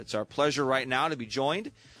It's our pleasure right now to be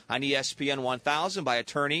joined on ESPN 1000 by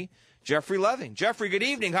attorney Jeffrey Leving. Jeffrey, good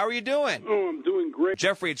evening. How are you doing? Oh, I'm doing great.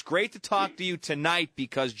 Jeffrey, it's great to talk to you tonight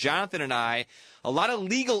because Jonathan and I, a lot of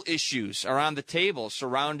legal issues are on the table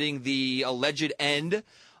surrounding the alleged end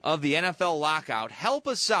of the NFL lockout. Help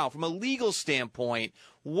us out from a legal standpoint.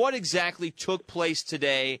 What exactly took place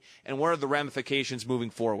today, and what are the ramifications moving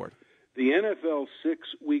forward? The NFL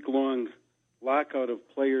 6-week-long lockout of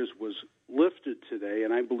players was lifted today,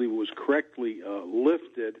 and I believe it was correctly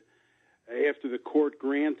lifted after the court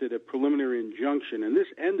granted a preliminary injunction. And this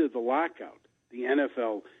ended the lockout the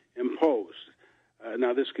NFL imposed.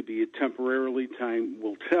 Now, this could be temporarily, time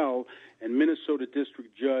will tell, and Minnesota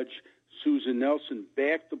District Judge Susan Nelson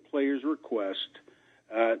backed the players' request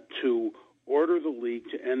to order the league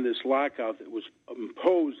to end this lockout that was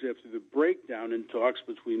imposed after the breakdown in talks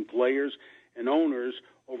between players and owners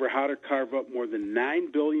over how to carve up more than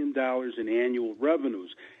 $9 billion in annual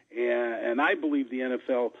revenues. And I believe the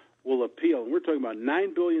NFL will appeal. And we're talking about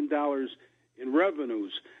 $9 billion in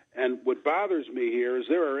revenues. And what bothers me here is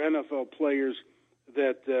there are NFL players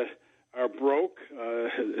that are broke.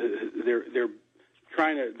 They're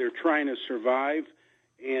trying to survive,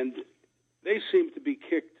 and they seem to be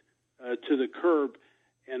kicked to the curb.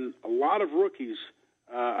 And a lot of rookies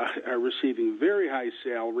are receiving very high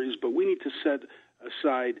salaries, but we need to set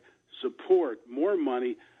aside support, more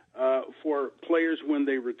money for players when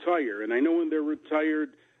they retire. And I know when they're retired,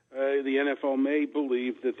 the NFL may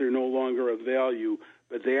believe that they're no longer of value,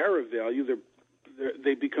 but they are of value.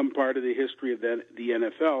 They become part of the history of the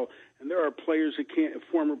NFL. And there are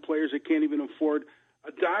former players that can't even afford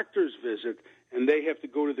a doctor's visit, and they have to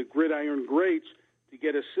go to the gridiron greats to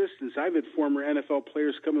get assistance. I've had former NFL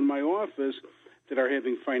players come in my office that are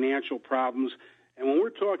having financial problems. And when we're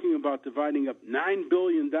talking about dividing up $9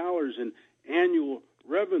 billion in annual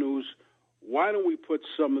revenues, why don't we put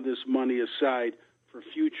some of this money aside for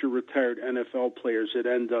future retired NFL players that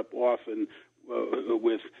end up often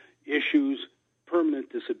with issues,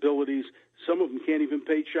 permanent disabilities? Some of them can't even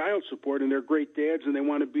pay child support, and they're great dads, and they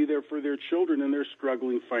want to be there for their children, and they're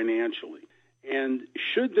struggling financially. And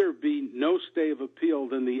should there be no stay of appeal,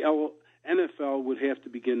 then the NFL would have to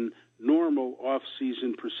begin normal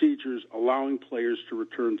off-season procedures allowing players to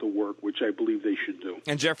return to work, which I believe they should do.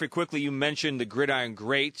 And, Jeffrey, quickly, you mentioned the gridiron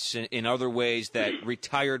greats in other ways that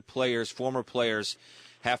retired players, former players,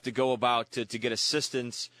 have to go about to get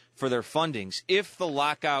assistance for their fundings. If the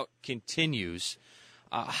lockout continues,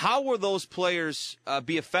 how will those players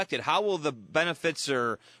be affected? How will the benefits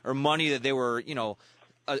or money that they were,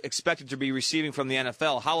 expected to be receiving from the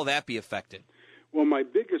NFL, how will that be affected? Well, my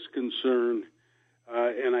biggest concern,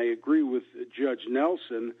 and I agree with Judge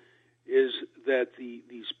Nelson, is that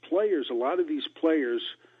a lot of these players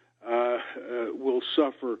will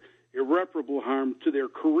suffer irreparable harm to their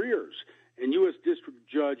careers. And U.S. District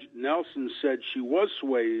Judge Nelson said she was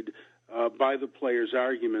swayed by the players'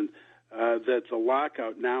 argument that the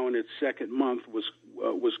lockout, now in its second month,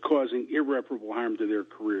 was causing irreparable harm to their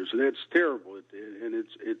careers. And that's terrible, and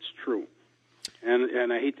it's true.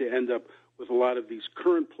 And I hate to end up with a lot of these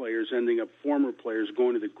current players ending up former players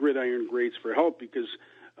going to the gridiron greats for help because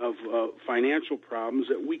of financial problems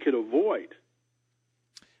that we could avoid.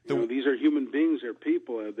 These are human beings. They're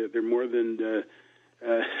people. They're more than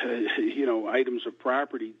items of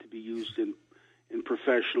property to be used in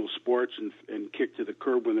professional sports and kicked to the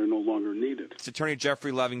curb when they're no longer needed. It's attorney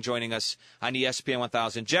Jeffrey Leving joining us on ESPN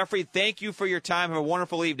 1000. Jeffrey, thank you for your time. Have a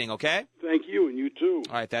wonderful evening, okay? Thank you, and you too.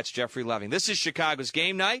 All right, that's Jeffrey Leving. This is Chicago's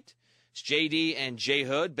Game Night. It's JD and J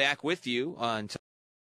Hood back with you on